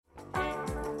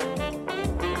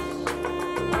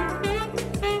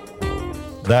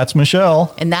That's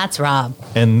Michelle. And that's Rob.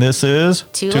 And this is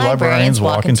Two Librarians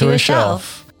Walk into a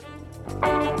Shelf.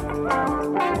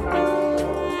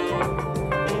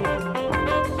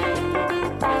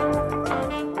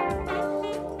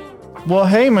 Well,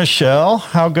 hey, Michelle.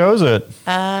 How goes it?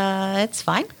 It's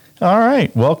fine. All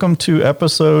right. Welcome to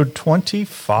episode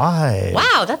 25.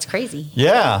 Wow, that's crazy.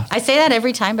 Yeah. I say that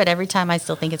every time, but every time I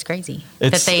still think it's crazy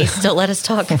that they still let us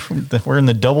talk. We're in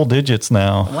the double digits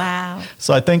now. Wow.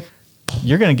 So I think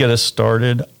you're going to get us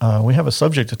started. We have a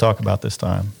subject to talk about this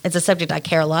time. It's a subject I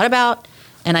care a lot about,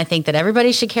 and I think that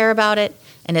everybody should care about it,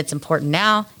 and it's important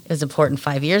now. It was important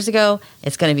 5 years ago.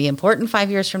 It's going to be important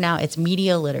 5 years from now. It's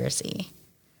media literacy.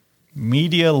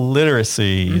 Media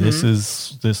literacy.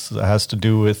 Mm-hmm. This has to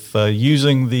do with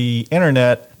using the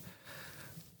internet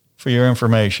for your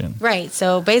information. Right.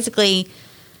 So basically,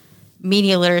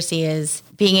 media literacy is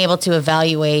being able to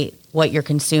evaluate what you're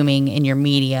consuming in your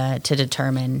media to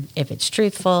determine if it's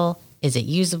truthful, is it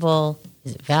usable,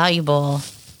 is it valuable,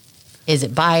 is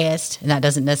it biased, and that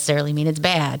doesn't necessarily mean it's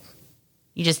bad.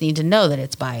 You just need to know that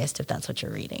it's biased if that's what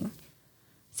you're reading.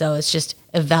 So it's just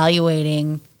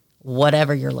evaluating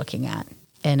whatever you're looking at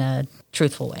in a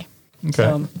truthful way.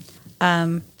 Okay.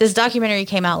 So this documentary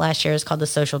came out last year. It's called The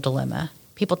Social Dilemma.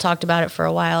 People talked about it for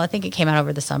a while. I think it came out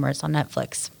over the summer. It's on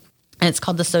Netflix. And it's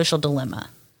called The Social Dilemma.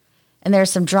 And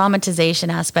there's some dramatization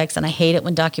aspects, and I hate it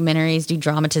when documentaries do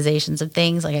dramatizations of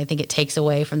things. Like, I think it takes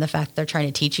away from the fact they're trying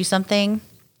to teach you something.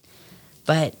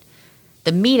 But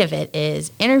the meat of it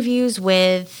is interviews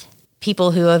with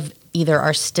people who have either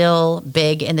are still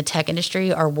big in the tech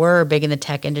industry or were big in the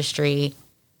tech industry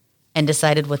and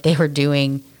decided what they were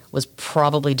doing was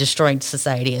probably destroying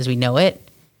society as we know it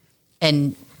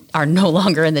and are no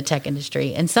longer in the tech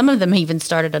industry. And some of them even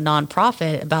started a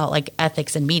nonprofit about like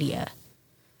ethics in media.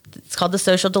 It's called The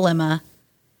Social Dilemma.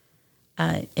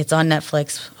 It's on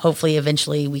Netflix. Hopefully,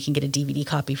 eventually, we can get a DVD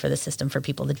copy for the system for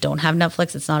people that don't have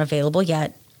Netflix. It's not available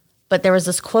yet. But there was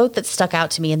this quote that stuck out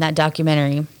to me in that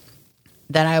documentary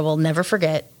that I will never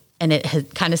forget, and it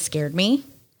had kind of scared me.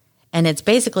 And it's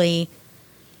basically,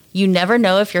 you never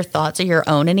know if your thoughts are your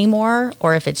own anymore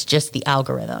or if it's just the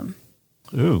algorithm.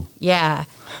 Ooh. Yeah.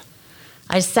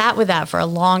 I sat with that for a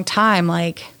long time.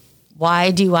 Like,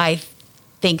 why do I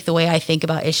think the way I think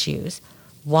about issues?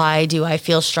 Why do I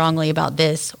feel strongly about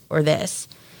this or this?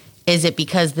 Is it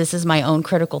because this is my own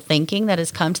critical thinking that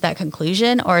has come to that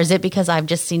conclusion? Or is it because I've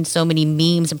just seen so many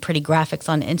memes and pretty graphics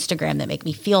on Instagram that make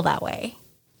me feel that way?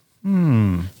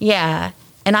 Yeah.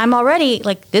 And I'm already,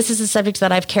 like, this is a subject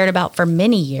that I've cared about for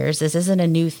many years. This isn't a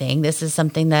new thing. This is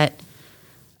something that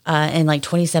in like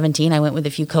 2017, I went with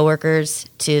a few coworkers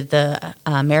to the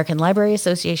American Library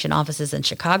Association offices in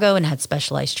Chicago and had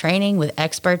specialized training with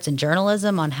experts in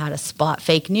journalism on how to spot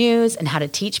fake news and how to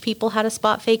teach people how to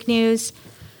spot fake news.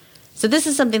 So this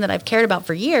is something that I've cared about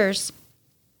for years,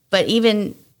 but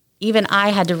even I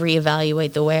had to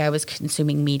reevaluate the way I was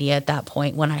consuming media at that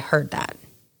point when I heard that.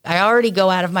 I already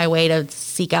go out of my way to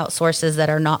seek out sources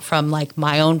that are not from like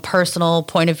my own personal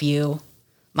point of view,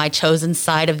 my chosen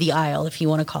side of the aisle, if you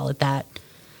want to call it that,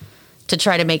 to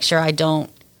try to make sure I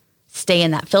don't stay in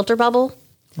that filter bubble.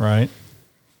 Right.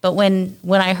 But when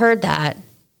I heard that,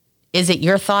 is it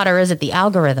your thought or is it the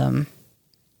algorithm?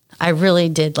 I really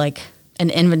did like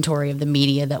an inventory of the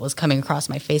media that was coming across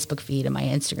my Facebook feed and my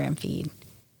Instagram feed.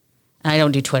 And I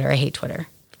don't do Twitter. I hate Twitter.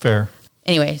 Fair.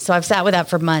 Anyway, so I've sat with that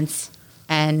for months,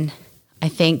 and I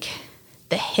think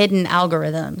the hidden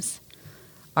algorithms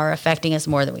are affecting us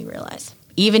more than we realize,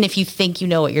 even if you think you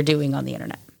know what you're doing on the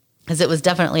internet, because it was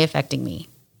definitely affecting me.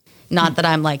 Not that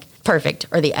I'm like perfect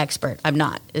or the expert. I'm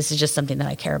not. This is just something that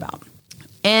I care about.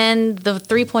 And the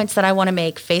 3 points that I want to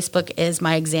make, Facebook is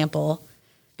my example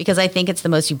because I think it's the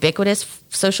most ubiquitous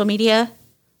social media.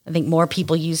 I think more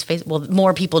people use Facebook. Well,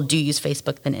 more people do use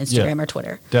Facebook than Instagram or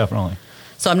Twitter. Definitely.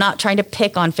 So I'm not trying to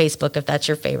pick on Facebook if that's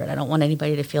your favorite. I don't want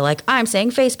anybody to feel like I'm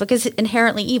saying Facebook is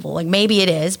inherently evil. Like maybe it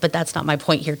is, but that's not my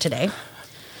point here today.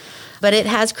 But it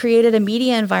has created a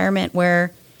media environment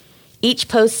where each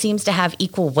post seems to have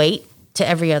equal weight to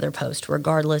every other post,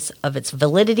 regardless of its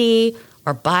validity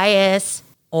or bias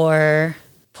or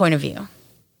point of view.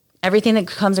 Everything that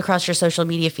comes across your social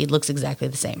media feed looks exactly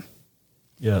the same.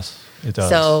 Yes, it does.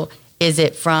 So is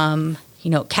it from,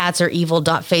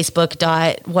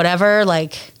 catsareevil.facebook. whatever,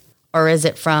 or is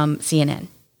it from CNN?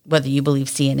 Whether you believe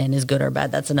CNN is good or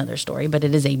bad, that's another story, but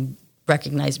it is a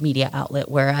recognized media outlet,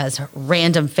 whereas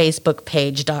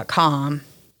randomfacebookpage.com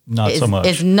not so much.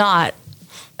 Is not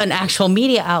an actual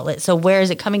media outlet. So where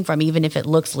is it coming from, even if it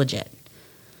looks legit?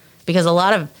 Because a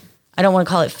lot of, I don't want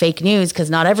to call it fake news because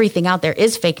not everything out there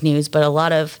is fake news, but a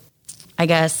lot of, I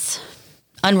guess,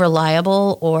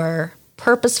 unreliable or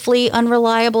purposefully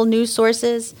unreliable news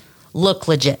sources look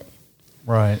legit.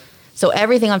 Right. So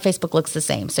everything on Facebook looks the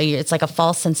same. So it's like a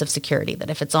false sense of security that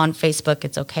if it's on Facebook,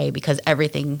 it's okay because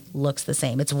everything looks the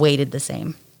same. It's weighted the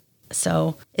same.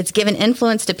 So it's given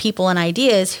influence to people and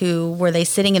ideas who, were they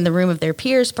sitting in the room of their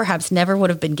peers, perhaps never would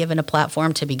have been given a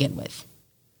platform to begin with.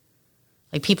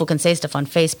 Like people can say stuff on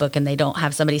Facebook and they don't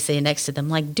have somebody sitting next to them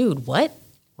like, dude, what?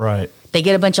 Right. They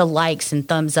get a bunch of likes and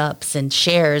thumbs ups and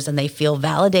shares and they feel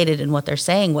validated in what they're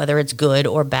saying, whether it's good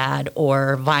or bad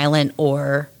or violent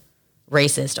or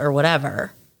racist or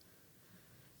whatever.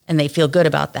 And they feel good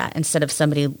about that instead of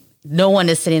somebody, no one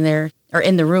is sitting there or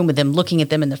in the room with them looking at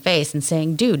them in the face and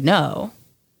saying, dude, no.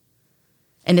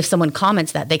 And if someone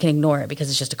comments that, they can ignore it because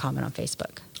it's just a comment on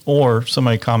Facebook. Or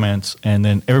somebody comments and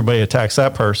then everybody attacks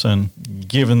that person,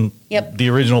 giving the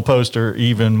original poster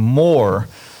even more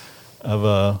of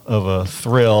a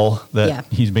thrill that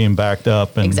he's being backed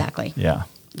up. And exactly. Yeah.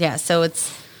 Yeah. So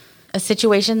it's a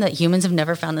situation that humans have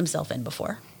never found themselves in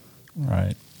before.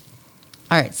 Right.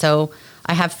 All right. So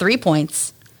I have 3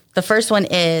 points. The first one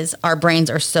is our brains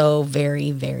are so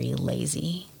very, very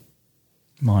lazy.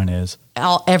 Mine is.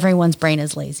 Everyone's brain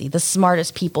is lazy. The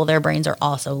smartest people, their brains are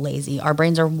also lazy. Our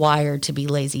brains are wired to be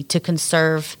lazy, to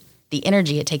conserve the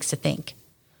energy it takes to think.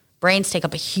 Brains take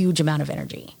up a huge amount of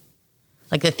energy.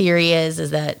 Like the theory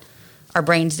is that our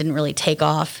brains didn't really take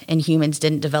off and humans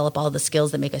didn't develop all the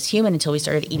skills that make us human until we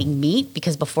started eating meat,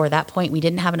 because before that point, we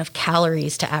didn't have enough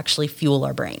calories to actually fuel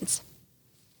our brains.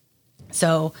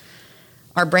 So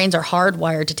our brains are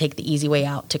hardwired to take the easy way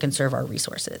out to conserve our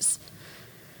resources.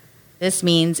 This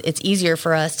means it's easier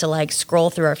for us to like scroll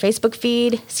through our Facebook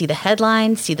feed, see the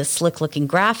headline, see the slick looking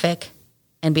graphic,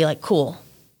 and be like, cool,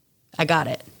 I got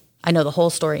it. I know the whole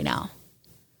story now.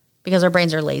 Because our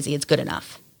brains are lazy, it's good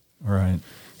enough. Right.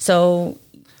 So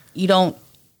you don't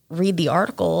read the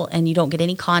article and you don't get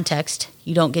any context.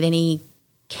 You don't get any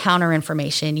counter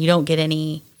information. You don't get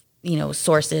any,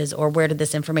 sources or where did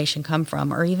this information come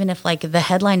from? Or even if like the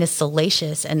headline is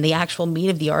salacious and the actual meat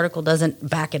of the article doesn't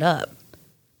back it up.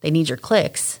 They need your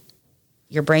clicks.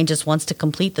 Your brain just wants to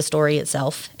complete the story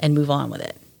itself and move on with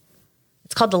it.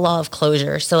 It's called the law of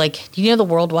closure. So like, do you know the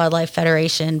World Wildlife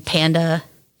Federation, PANDA?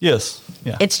 Yes.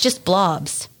 Yeah. It's just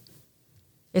blobs.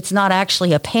 It's not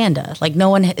actually a panda. Like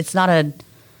it's not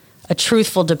a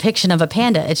truthful depiction of a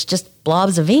panda. It's just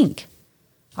blobs of ink.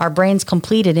 Our brains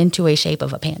complete it into a shape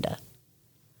of a panda.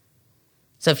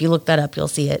 So if you look that up, you'll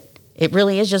see it. It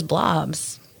really is just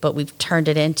blobs, but we've turned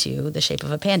it into the shape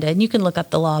of a panda. And you can look up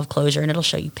the law of closure and it'll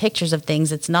show you pictures of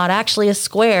things. It's not actually a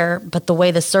square, but the way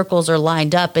the circles are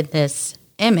lined up in this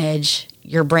image,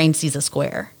 your brain sees a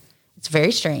square. It's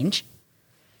very strange.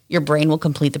 Your brain will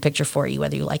complete the picture for you,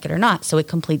 whether you like it or not. So it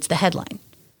completes the headline.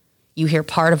 You hear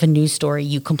part of a news story,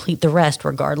 you complete the rest,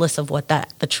 regardless of what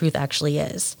the truth actually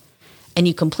is. And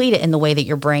you complete it in the way that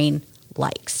your brain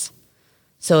likes.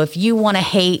 So if you want to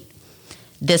hate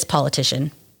this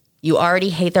politician, you already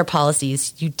hate their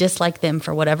policies, you dislike them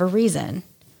for whatever reason,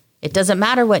 it doesn't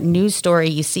matter what news story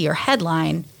you see or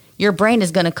headline, your brain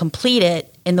is going to complete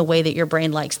it in the way that your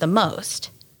brain likes the most.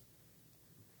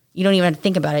 You don't even have to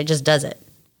think about it, it just does it.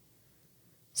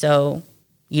 So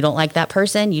you don't like that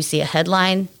person, you see a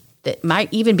headline that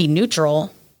might even be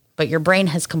neutral, but your brain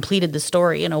has completed the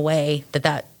story in a way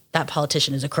that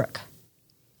politician is a crook.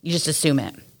 You just assume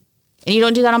it. And you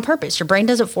don't do that on purpose. Your brain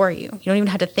does it for you. You don't even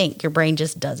have to think. Your brain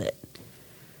just does it.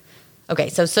 Okay,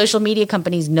 so social media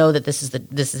companies know that this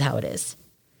is how it is.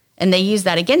 And they use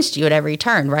that against you at every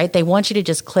turn, right? They want you to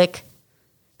just click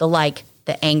the like,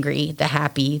 the angry, the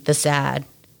happy, the sad,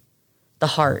 the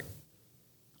heart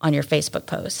on your Facebook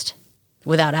post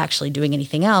without actually doing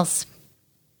anything else.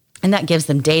 And that gives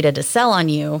them data to sell on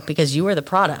you because you are the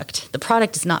product. The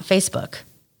product is not Facebook.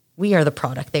 We are the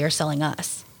product. They are selling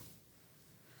us.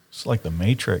 It's like the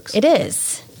Matrix. It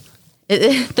is.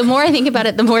 The more I think about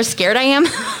it, the more scared I am.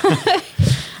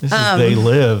 They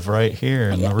live right here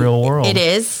in the real world. It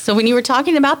is. So when you were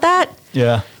talking about that,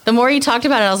 the more you talked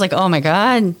about it, I was like, oh my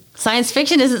God, science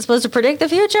fiction isn't supposed to predict the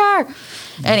future.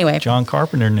 Anyway. John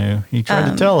Carpenter knew. He tried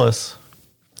to tell us.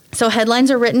 So headlines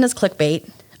are written as clickbait.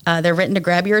 They're written to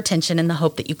grab your attention in the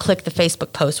hope that you click the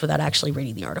Facebook post without actually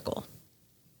reading the article.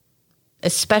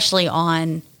 Especially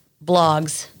on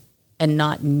blogs and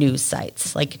not news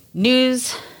sites. Like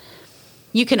news,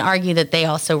 you can argue that they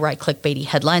also write clickbaity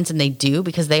headlines, and they do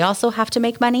because they also have to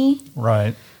make money.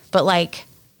 Right. But like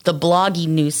the bloggy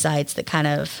news sites that kind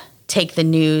of take the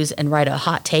news and write a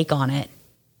hot take on it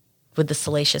with the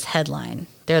salacious headline,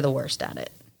 they're the worst at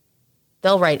it.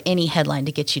 They'll write any headline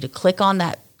to get you to click on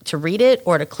that to read it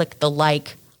or to click the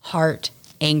like, heart,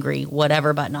 angry,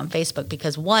 whatever button on Facebook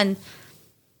because one,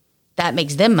 That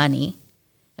makes them money.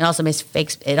 It also makes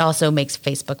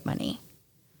Facebook money.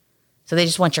 So they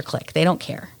just want your click. They don't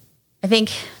care. I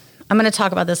think I'm going to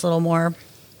talk about this a little more,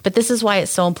 but this is why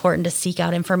it's so important to seek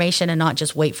out information and not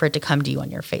just wait for it to come to you on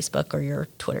your Facebook or your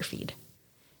Twitter feed.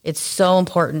 It's so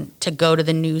important to go to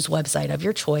the news website of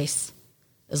your choice,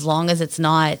 as long as it's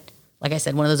not, like I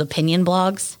said, one of those opinion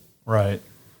blogs. Right.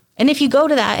 And if you go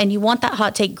to that and you want that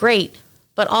hot take, great,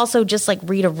 but also just like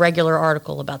read a regular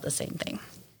article about the same thing.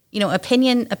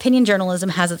 Opinion journalism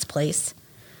has its place.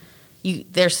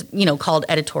 There's called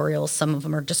editorials. Some of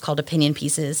them are just called opinion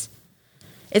pieces.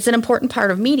 It's an important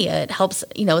part of media. It helps,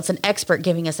 it's an expert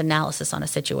giving us analysis on a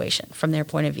situation from their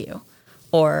point of view.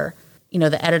 Or,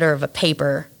 the editor of a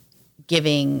paper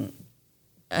giving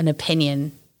an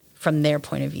opinion from their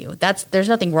point of view. There's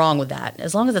nothing wrong with that,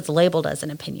 as long as it's labeled as an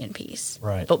opinion piece.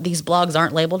 Right. But these blogs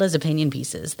aren't labeled as opinion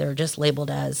pieces. They're just labeled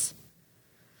as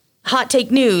hot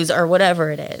take news or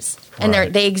whatever it is. And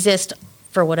they exist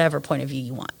for whatever point of view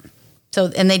you want.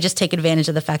 So, and they just take advantage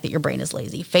of the fact that your brain is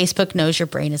lazy. Facebook knows your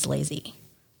brain is lazy.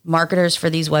 Marketers for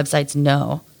these websites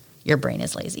know your brain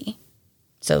is lazy.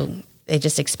 So they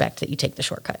just expect that you take the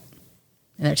shortcut.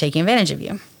 And they're taking advantage of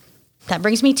you. That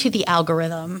brings me to the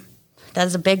algorithm. That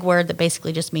is a big word that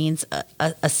basically just means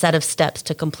a set of steps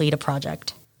to complete a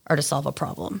project or to solve a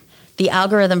problem. The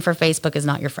algorithm for Facebook is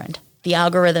not your friend. The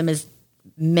algorithm is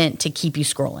meant to keep you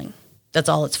scrolling. That's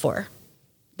all it's for.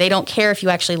 They don't care if you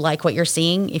actually like what you're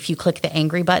seeing. If you click the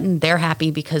angry button, they're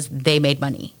happy because they made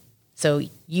money. So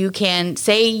you can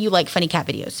say you like funny cat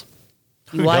videos.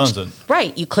 Who doesn't?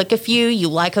 Right. You click a few, you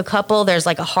like a couple. There's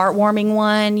like a heartwarming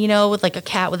one, with like a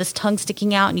cat with his tongue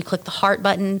sticking out, and you click the heart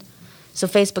button. So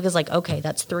Facebook is like, okay,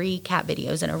 that's 3 cat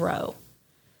videos in a row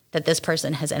that this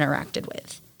person has interacted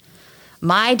with.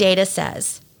 My data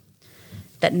says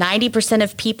that 90%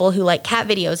 of people who like cat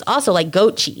videos also like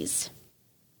goat cheese.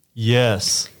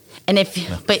 Yes. And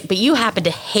but you happen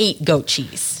to hate goat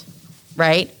cheese,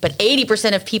 right? But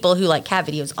 80% of people who like cat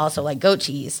videos also like goat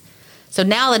cheese. So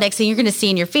now the next thing you're going to see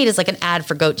in your feed is like an ad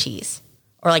for goat cheese.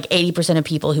 Or like 80% of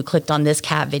people who clicked on this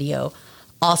cat video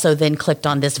also then clicked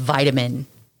on this vitamin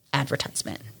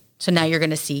advertisement. So now you're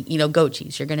going to see, goat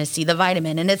cheese. You're going to see the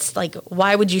vitamin. And it's like,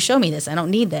 why would you show me this? I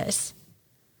don't need this.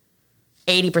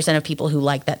 80% of people who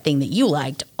like that thing that you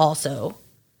liked also.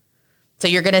 So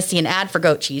you're going to see an ad for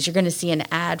goat cheese. You're going to see an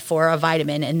ad for a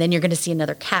vitamin. And then you're going to see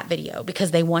another cat video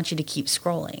because they want you to keep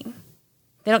scrolling.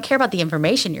 They don't care about the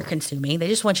information you're consuming. They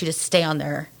just want you to stay on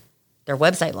their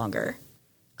website longer.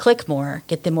 Click more,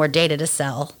 get them more data to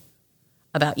sell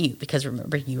about you, because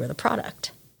remember, you are the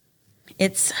product.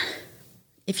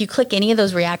 If you click any of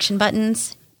those reaction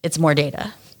buttons, it's more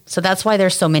data. So that's why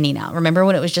there's so many now. Remember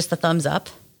when it was just the thumbs up?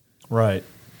 Right.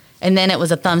 And then it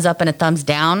was a thumbs up and a thumbs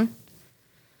down?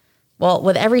 Well,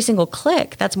 with every single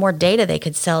click, that's more data they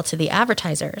could sell to the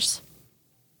advertisers.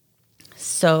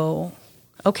 So,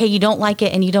 okay, you don't like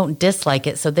it and you don't dislike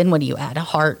it. So then what do you add? A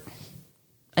heart,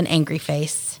 an angry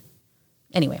face.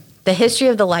 Anyway, the history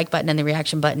of the like button and the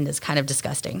reaction button is kind of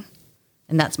disgusting.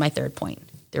 And that's my third point,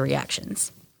 the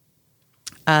reactions.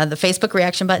 The Facebook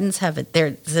reaction buttons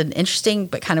there's an interesting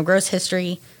but kind of gross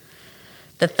history.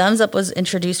 The thumbs up was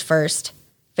introduced first.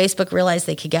 Facebook realized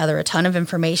they could gather a ton of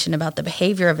information about the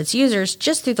behavior of its users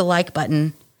just through the like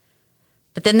button.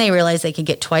 But then they realized they could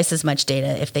get twice as much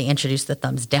data if they introduced the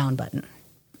thumbs down button.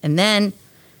 And then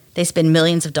they spend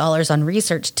millions of dollars on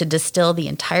research to distill the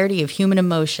entirety of human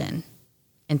emotion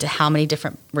into how many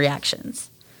different reactions.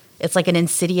 It's like an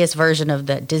insidious version of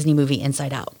the Disney movie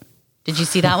Inside Out. Did you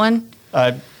see that one?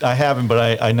 I haven't,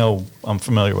 but I know I'm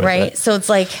familiar with it. Right. So it's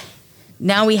like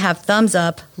now we have thumbs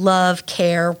up, love,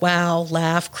 care, wow,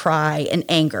 laugh, cry, and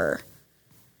anger.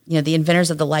 The inventors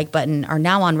of the like button are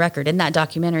now on record in that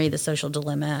documentary, The Social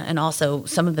Dilemma, and also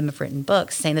some of them have written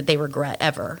books saying that they regret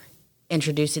ever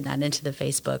introducing that into the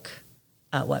Facebook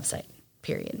website,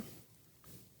 period.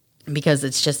 Because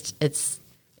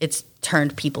it's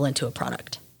turned people into a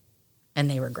product, and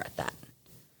they regret that.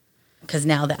 Because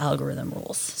now the algorithm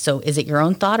rules. So is it your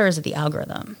own thought or is it the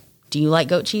algorithm? Do you like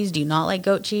goat cheese? Do you not like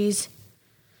goat cheese?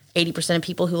 80% of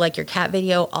people who like your cat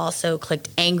video also clicked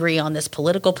angry on this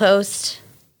political post.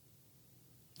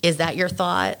 Is that your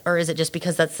thought, or is it just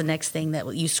because that's the next thing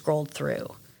that you scrolled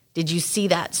through? Did you see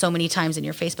that so many times in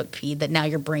your Facebook feed that now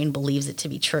your brain believes it to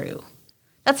be true?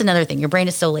 That's another thing. Your brain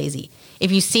is so lazy.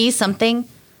 If you see something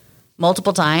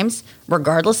multiple times,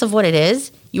 regardless of what it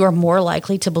is, you are more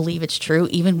likely to believe it's true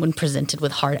even when presented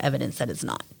with hard evidence that it's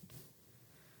not.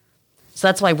 So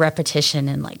that's why repetition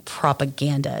and like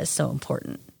propaganda is so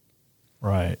important.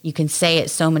 Right. You can say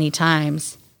it so many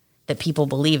times that people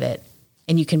believe it,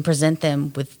 and you can present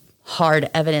them with hard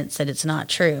evidence that it's not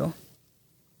true,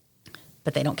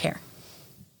 but they don't care.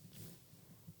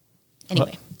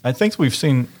 Anyway. Well, I think we've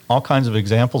seen all kinds of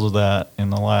examples of that in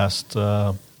the last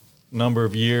number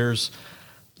of years.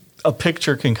 A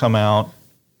picture can come out,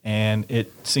 and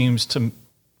it seems to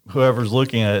whoever's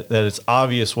looking at it that it's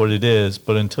obvious what it is,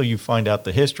 but until you find out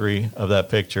the history of that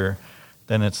picture,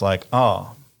 then it's like,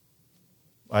 oh,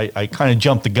 I kind of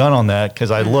jumped the gun on that because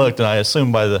I looked and I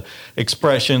assumed by the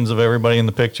expressions of everybody in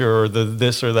the picture or the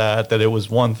this or that it was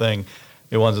one thing.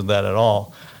 It wasn't that at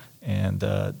all. And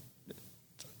do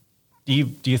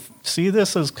you see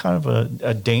this as kind of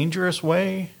a dangerous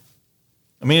way?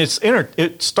 I mean,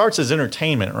 it starts as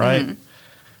entertainment, right? Mm-hmm.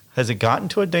 Has it gotten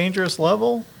to a dangerous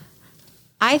level?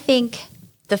 I think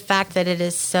the fact that it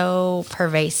is so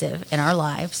pervasive in our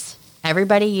lives,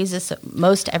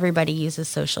 most everybody uses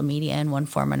social media in one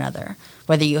form or another.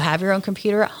 Whether you have your own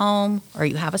computer at home or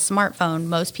you have a smartphone,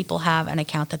 most people have an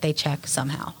account that they check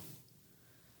somehow.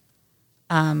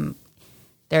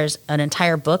 There's an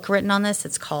entire book written on this.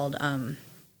 It's called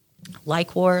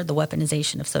Like War, The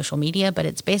Weaponization of Social Media, but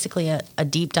it's basically a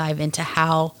deep dive into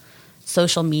how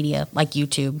social media, like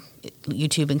YouTube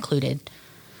included,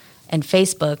 and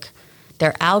Facebook,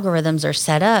 their algorithms are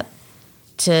set up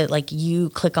to, like, you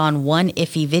click on one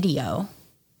iffy video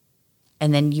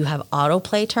and then you have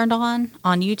autoplay turned on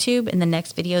YouTube, and the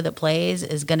next video that plays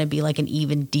is going to be like an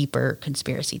even deeper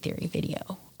conspiracy theory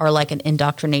video or like an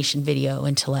indoctrination video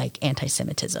into like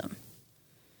anti-Semitism.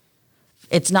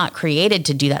 It's not created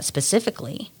to do that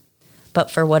specifically,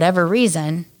 but for whatever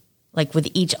reason, like with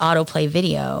each autoplay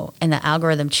video and the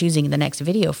algorithm choosing the next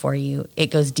video for you, it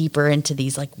goes deeper into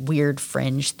these like weird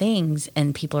fringe things.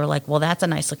 And people are like, well, that's a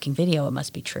nice looking video. It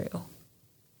must be true.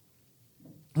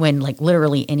 When like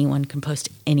literally anyone can post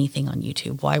anything on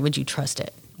YouTube. Why would you trust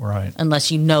it? Right.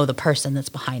 Unless you know the person that's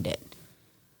behind it.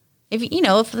 If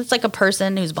it's like a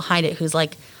person who's behind it, who's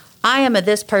like, I am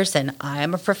this person. I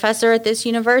am a professor at this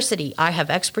university. I have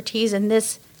expertise in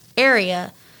this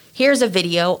area. Here's a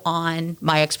video on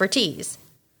my expertise.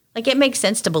 Like, it makes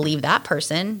sense to believe that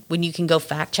person when you can go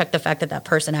fact check the fact that that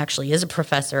person actually is a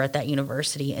professor at that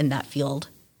university in that field.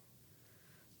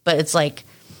 But it's like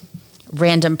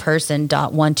random person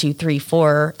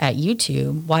 .1234 at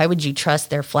YouTube. Why would you trust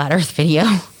their flat earth video?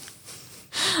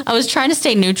 I was trying to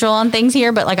stay neutral on things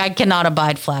here, but like I cannot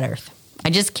abide flat earth. I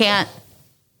just can't.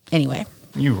 Anyway.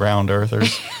 You round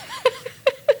earthers.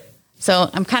 So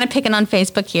I'm kind of picking on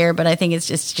Facebook here, but I think it's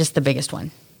just the biggest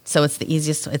one. So it's the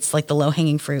easiest. It's like the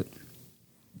low-hanging fruit.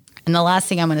 And the last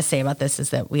thing I'm going to say about this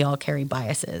is that we all carry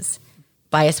biases.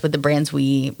 Bias with the brands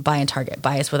we buy and target.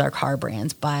 Bias with our car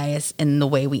brands. Bias in the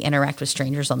way we interact with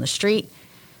strangers on the street.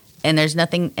 And there's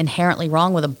nothing inherently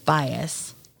wrong with a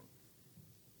bias.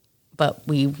 But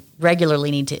we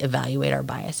regularly need to evaluate our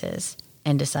biases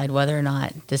and decide whether or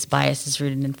not this bias is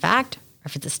rooted in fact, or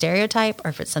if it's a stereotype, or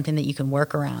if it's something that you can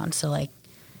work around. So like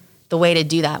the way to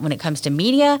do that when it comes to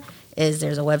media is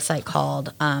there's a website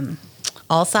called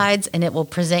All Sides, and it will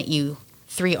present you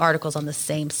 3 articles on the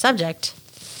same subject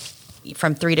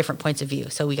from 3 different points of view.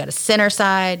 So we got a center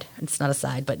side. It's not a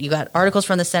side, but you got articles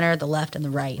from the center, the left, and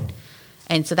the right.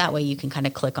 And so that way you can kind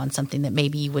of click on something that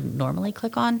maybe you wouldn't normally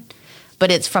click on. But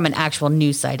it's from an actual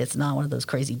news site. It's not one of those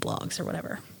crazy blogs or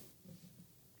whatever.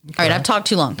 Okay. All right, I've talked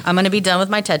too long. I'm going to be done with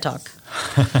my TED Talk.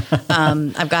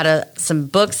 I've got some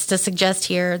books to suggest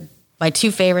here. My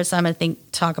 2 favorites I'm going to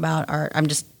talk about are, I'm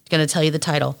just going to tell you the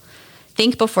title.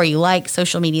 Think Before You Like,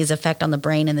 Social Media's Effect on the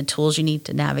Brain and the Tools You Need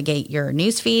to Navigate Your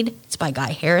Newsfeed. It's by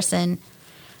Guy Harrison.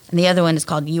 And the other one is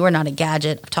called You Are Not a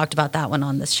Gadget. I've talked about that one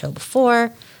on this show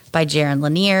before, by Jaron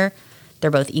Lanier.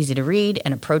 They're both easy to read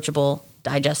and approachable,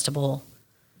 digestible,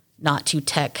 not too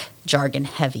tech jargon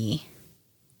heavy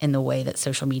in the way that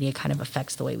social media kind of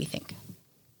affects the way we think.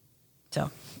 So.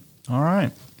 All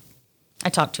right. I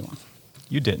talked too long.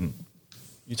 You didn't.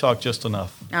 You talked just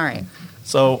enough. All right.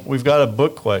 So we've got a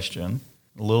book question,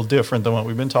 a little different than what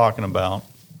we've been talking about,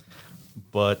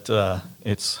 but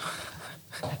it's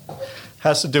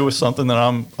has to do with something that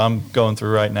I'm going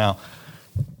through right now.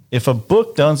 If a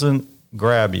book doesn't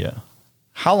grab you,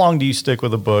 how long do you stick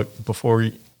with a book before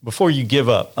you give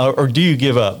up, or do you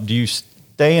give up? Do you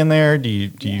stay in there? Do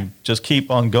you just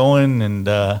keep on going? And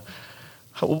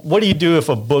what do you do if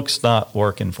a book's not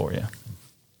working for you?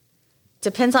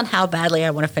 Depends on how badly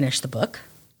I want to finish the book.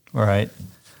 All right.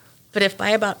 But if by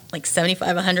about like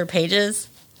 75, 100 pages,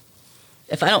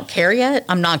 if I don't care yet,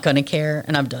 I'm not going to care,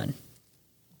 and I'm done.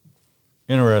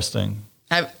 Interesting.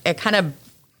 I kind of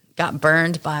got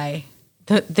burned by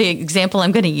the example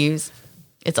I'm going to use.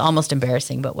 It's almost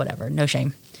embarrassing, but whatever. No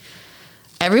shame.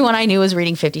 Everyone I knew was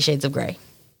reading 50 Shades of Grey.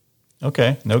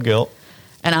 Okay. No guilt.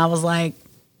 And I was like,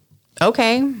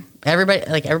 okay,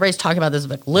 everybody's talking about this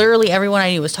book. Literally everyone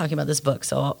I knew was talking about this book.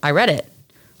 So I read it.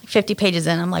 50 pages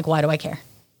in, I'm like, why do I care?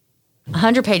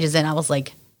 100 pages in, I was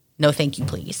like, no, thank you,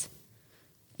 please.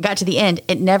 Got to the end,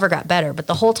 it never got better. But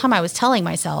the whole time I was telling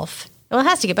myself, well, it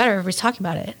has to get better. Everybody's talking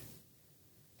about it.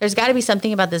 There's got to be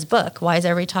something about this book. Why is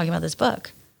everybody talking about this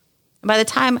book? And by the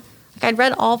time I'd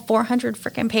read all 400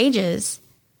 freaking pages,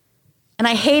 and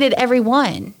I hated every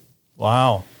one.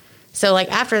 Wow. So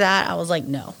after that, I was like,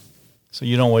 no. So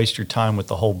you don't waste your time with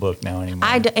the whole book now anymore?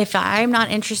 If I'm not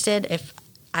interested, if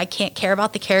I can't care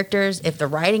about the characters, if the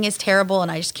writing is terrible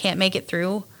and I just can't make it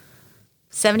through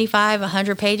 75,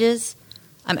 100 pages,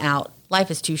 I'm out.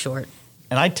 Life is too short.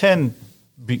 And I tend,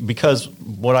 because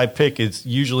what I pick is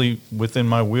usually within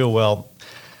my wheel well,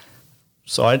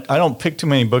 so I don't pick too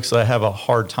many books that I have a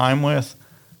hard time with,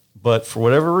 but for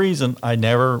whatever reason, I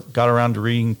never got around to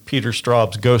reading Peter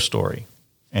Straub's Ghost Story.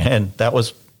 And that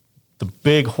was the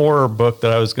big horror book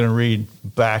that I was going to read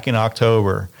back in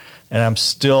October, and I'm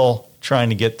still trying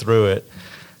to get through it.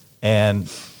 And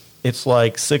it's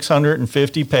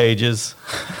 650 pages.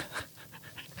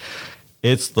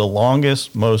 It's the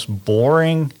longest, most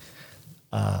boring.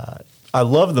 I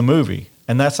love the movie,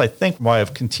 and that's, I think, why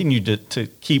I've continued to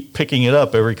keep picking it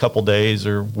up every couple days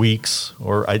or weeks.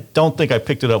 Or I don't think I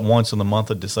picked it up once in the month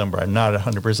of December. I'm not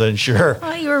 100% sure.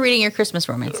 Well, you were reading your Christmas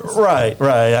romances. Right.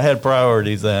 I had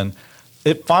priorities then.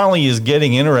 It finally is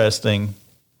getting interesting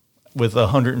with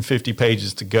 150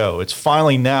 pages to go. It's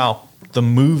finally now the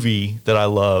movie that I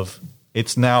love.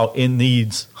 It's now in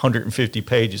these 150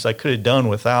 pages. I could have done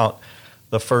without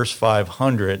the first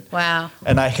 500. Wow.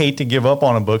 And I hate to give up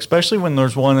on a book, especially when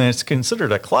there's one that's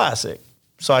considered a classic.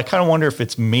 So I kind of wonder if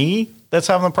it's me that's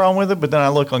having a problem with it, but then I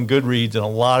look on Goodreads and a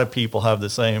lot of people have the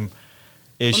same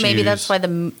issues. Well, maybe that's why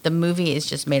the movie is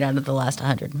just made out of the last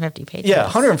 150 pages. Yeah,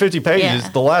 150 pages. Yeah.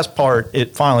 The last part,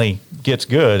 it finally gets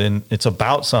good, and it's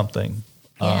about something.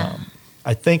 Yeah.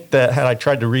 I think that had I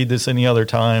tried to read this any other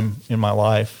time in my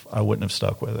life, I wouldn't have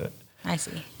stuck with it. I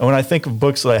see. And when I think of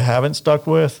books that I haven't stuck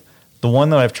with, the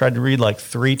one that I've tried to read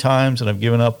 3 times and I've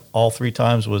given up all 3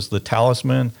 times was The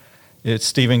Talisman. It's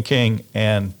Stephen King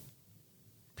and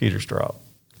Peter Straub.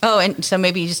 Oh, and so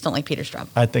maybe you just don't like Peter Straub.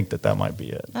 I think that might be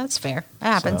it. That's fair.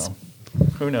 That happens. So,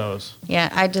 who knows? Yeah,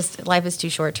 life is too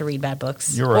short to read bad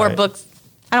books. You're right. Or books,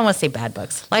 I don't want to say bad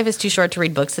books. Life is too short to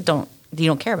read books that you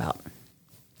don't care about.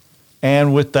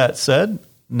 And with that said,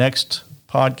 next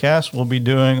podcast we'll be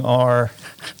doing our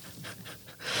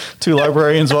Two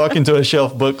Librarians Walk into a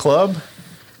Shelf book club.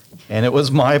 And it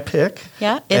was my pick.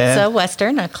 Yeah, it's a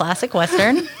Western, a classic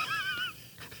Western.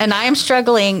 And I am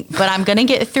struggling, but I'm going to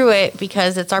get through it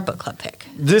because it's our book club pick.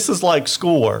 This is like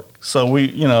schoolwork. So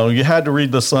you had to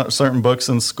read certain books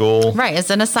in school. Right,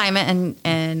 it's an assignment,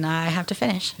 and I have to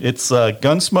finish. It's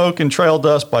Gunsmoke and Trail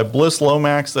Dust by Bliss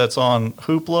Lomax. That's on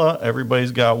Hoopla.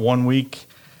 Everybody's got 1 week.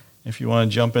 If you want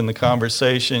to jump in the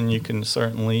conversation, you can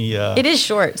certainly... It is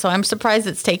short, so I'm surprised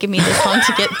it's taken me this long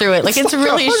to get through it. It's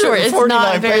really short. It's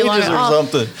not very long at all.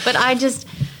 Something. But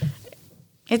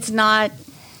it's not...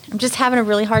 I'm just having a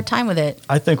really hard time with it.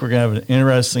 I think we're going to have an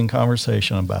interesting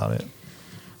conversation about it.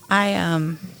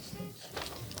 I'm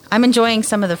enjoying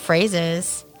some of the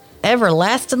phrases.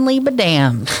 Everlastingly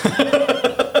bedamned.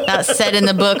 That's said in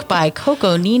the book by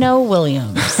Coco Nino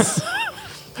Williams.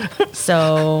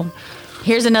 So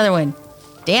here's another one.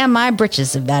 Damn my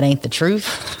britches if that ain't the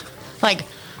truth.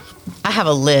 I have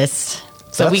a list.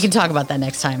 So we can talk about that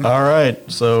next time. All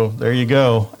right. So there you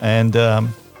go. And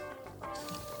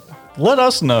let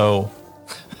us know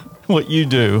what you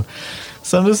do.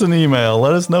 Send us an email.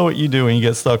 Let us know what you do when you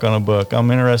get stuck on a book.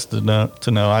 I'm interested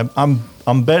to know.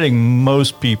 I'm betting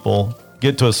most people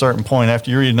get to a certain point after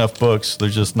you read enough books.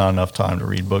 There's just not enough time to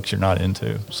read books you're not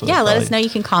into. So yeah, let us know. You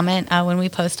can comment when we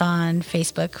post on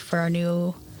Facebook for our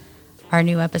new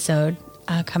episode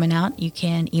coming out. You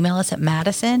can email us at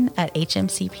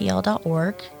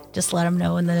madison@hmcpl.org. Just let them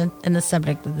know in the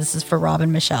subject that this is for Rob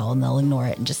and Michelle, and they'll ignore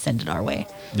it and just send it our way.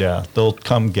 Yeah, they'll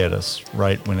come get us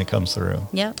right when it comes through.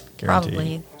 Yep, Guaranteed.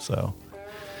 probably. So,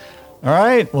 all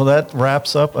right. Well, that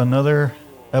wraps up another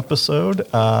episode.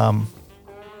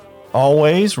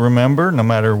 Always remember, no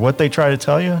matter what they try to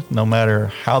tell you, no matter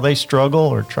how they struggle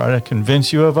or try to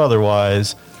convince you of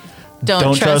otherwise,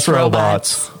 don't trust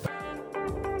robots.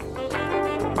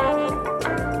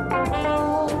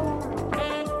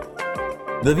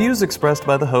 The views expressed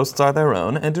by the hosts are their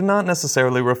own and do not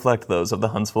necessarily reflect those of the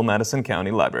Huntsville-Madison County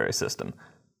Library System.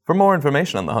 For more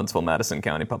information on the Huntsville-Madison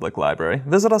County Public Library,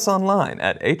 visit us online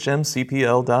at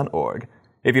hmcpl.org.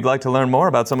 If you'd like to learn more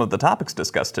about some of the topics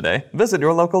discussed today, visit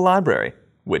your local library,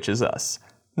 which is us.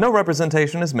 No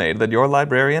representation is made that your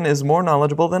librarian is more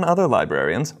knowledgeable than other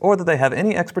librarians or that they have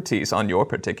any expertise on your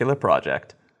particular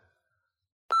project.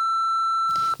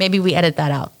 Maybe we edit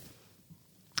that out.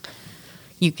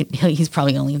 He's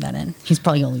probably going to leave that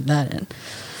in.